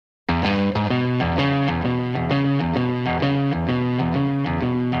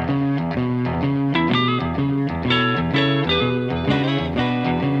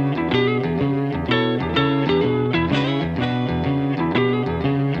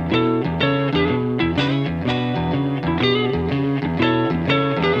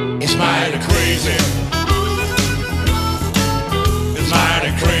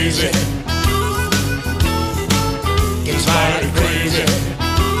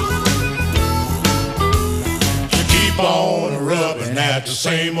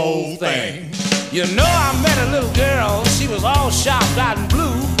same old thing. You know, I met a little girl, she was all shocked out in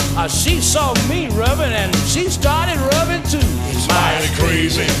blue. She saw me rubbing and she started rubbing too. It's mighty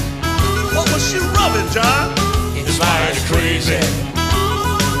crazy. What was she rubbing, John? It's mighty crazy.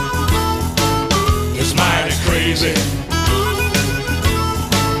 It's mighty crazy.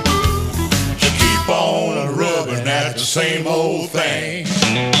 She keep on rubbing at the same old thing.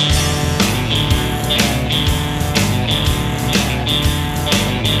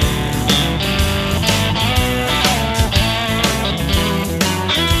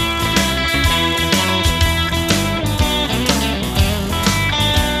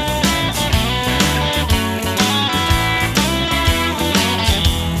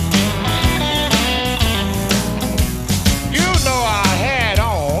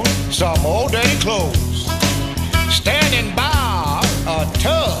 Some old dirty clothes, standing by a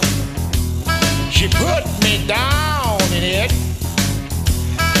tub. She put me down in it,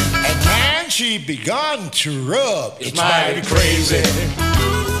 and man, she begun to rub. It's mighty crazy.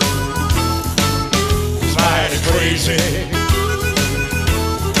 It's mighty crazy.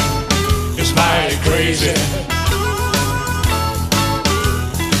 It's mighty crazy.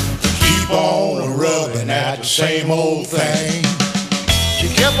 Keep on rubbing at the same old thing. She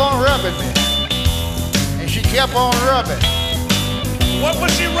kept on rubbing me, and she kept on rubbing. What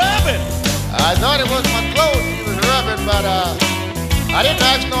was she rubbing? I thought it was my clothes she was rubbing, but I didn't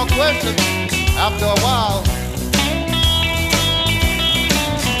ask no questions after a while.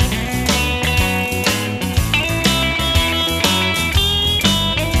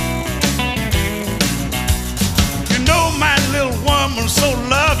 You know my little woman's so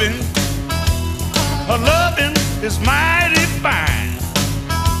loving. Her loving is mighty fine.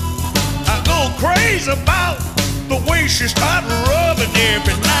 Crazy about the way she started rubbing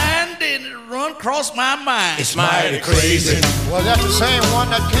every line, then it run across my mind. It's mighty crazy. Was that the same one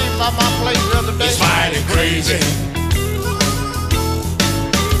that came by my place the other day? It's mighty crazy.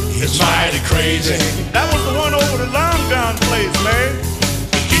 It's mighty crazy. That was the one over the Long John place, man.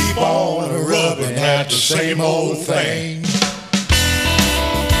 Keep on rubbing at the same old thing.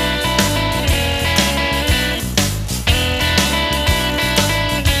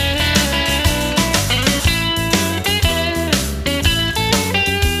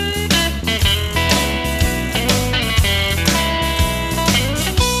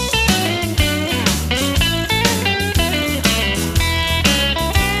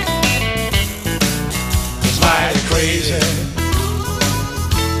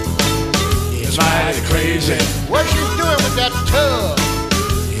 It's mighty crazy. What she's doing with that tub?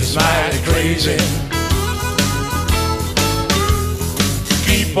 It's mighty crazy.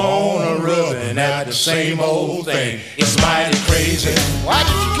 Keep on rubbing at the same old thing. It's mighty crazy. Why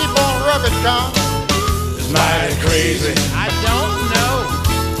did you keep on rubbing, Tom? It's mighty crazy. I don't know.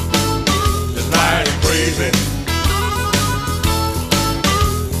 It's mighty crazy.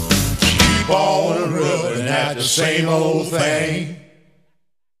 Keep on rubbing at the same old thing.